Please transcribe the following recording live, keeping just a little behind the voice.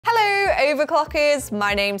Overclockers,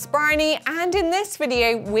 my name's Bryony, and in this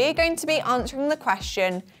video we're going to be answering the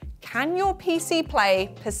question, can your PC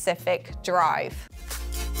play Pacific Drive?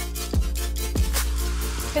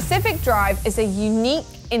 Pacific Drive is a unique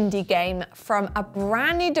indie game from a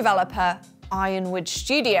brand new developer, Ironwood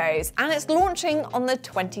Studios, and it's launching on the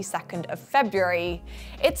 22nd of February.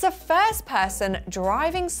 It's a first-person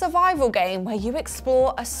driving survival game where you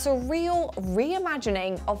explore a surreal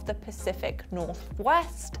reimagining of the Pacific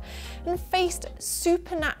Northwest and face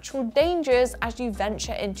supernatural dangers as you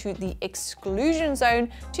venture into the exclusion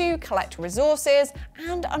zone to collect resources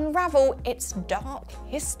and unravel its dark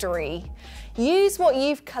history. Use what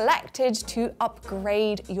you've collected to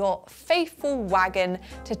upgrade your faithful wagon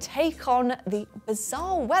to take on the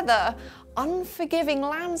bizarre weather, unforgiving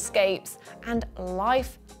landscapes, and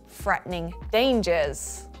life-threatening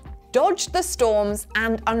dangers. Dodge the storms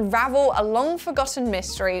and unravel a long-forgotten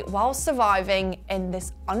mystery while surviving in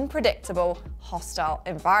this unpredictable, hostile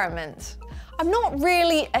environment. I'm not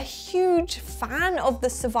really a huge fan of the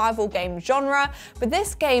survival game genre, but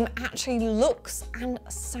this game actually looks and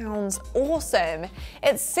sounds awesome.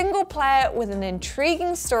 It's single player with an intriguing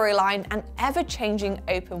storyline and ever-changing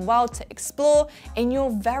open world to explore in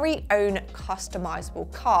your very own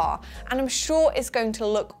customizable car, and I'm sure it's going to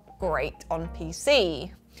look great on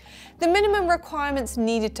PC. The minimum requirements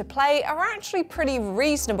needed to play are actually pretty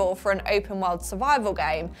reasonable for an open world survival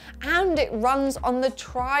game, and it runs on the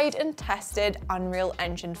tried and tested Unreal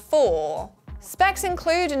Engine 4. Specs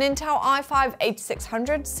include an Intel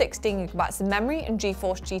i5-8600, 16GB of memory, and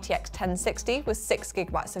GeForce GTX 1060 with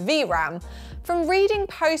 6GB of VRAM. From reading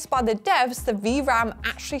posts by the devs, the VRAM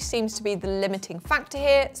actually seems to be the limiting factor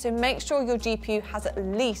here, so make sure your GPU has at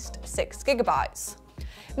least 6GB.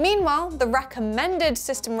 Meanwhile, the recommended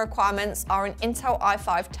system requirements are an Intel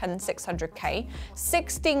i5-10600K,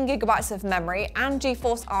 16GB of memory, and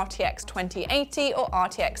GeForce RTX 2080 or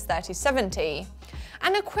RTX 3070.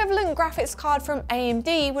 An equivalent graphics card from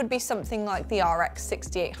AMD would be something like the RX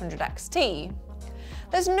 6800 XT.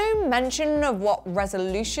 There's no mention of what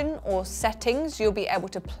resolution or settings you'll be able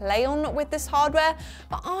to play on with this hardware,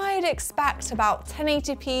 but I'd expect about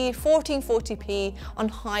 1080p, 1440p on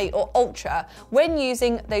high or ultra when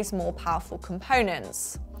using those more powerful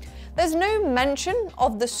components. There's no mention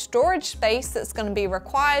of the storage space that's going to be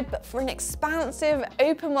required, but for an expansive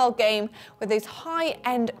open world game with those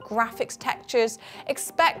high-end graphics textures,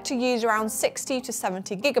 expect to use around 60 to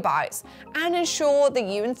 70 GB and ensure that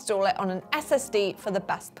you install it on an SSD for the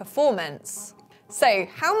best performance. So,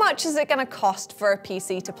 how much is it going to cost for a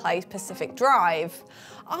PC to play Pacific Drive?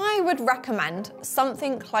 I would recommend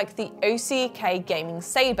something like the OCK Gaming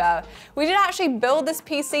Saber. We did actually build this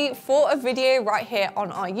PC for a video right here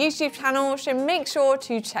on our YouTube channel, so make sure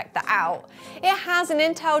to check that out. It has an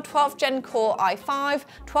Intel 12th Gen Core i5,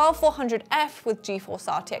 12400F with GeForce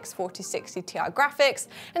RTX 4060 Ti graphics,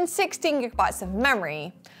 and 16GB of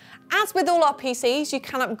memory. As with all our PCs, you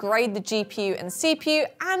can upgrade the GPU and CPU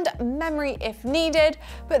and memory if needed,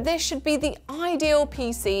 but this should be the ideal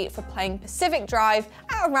PC for playing Pacific Drive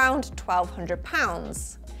at around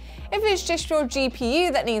 £1,200. If it's just your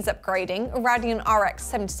GPU that needs upgrading, a Radeon RX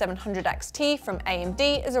 7700 XT from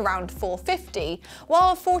AMD is around £450,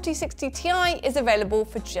 while a 4060 Ti is available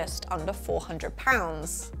for just under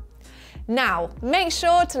 £400. Now, make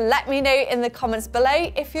sure to let me know in the comments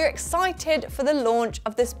below if you're excited for the launch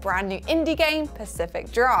of this brand new indie game,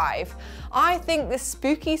 Pacific Drive. I think this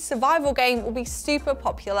spooky survival game will be super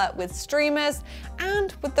popular with streamers,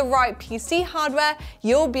 and with the right PC hardware,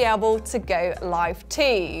 you'll be able to go live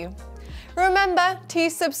too. Remember to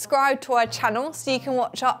subscribe to our channel so you can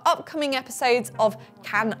watch our upcoming episodes of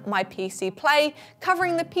Can My PC Play,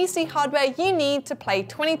 covering the PC hardware you need to play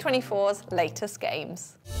 2024's latest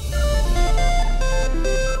games.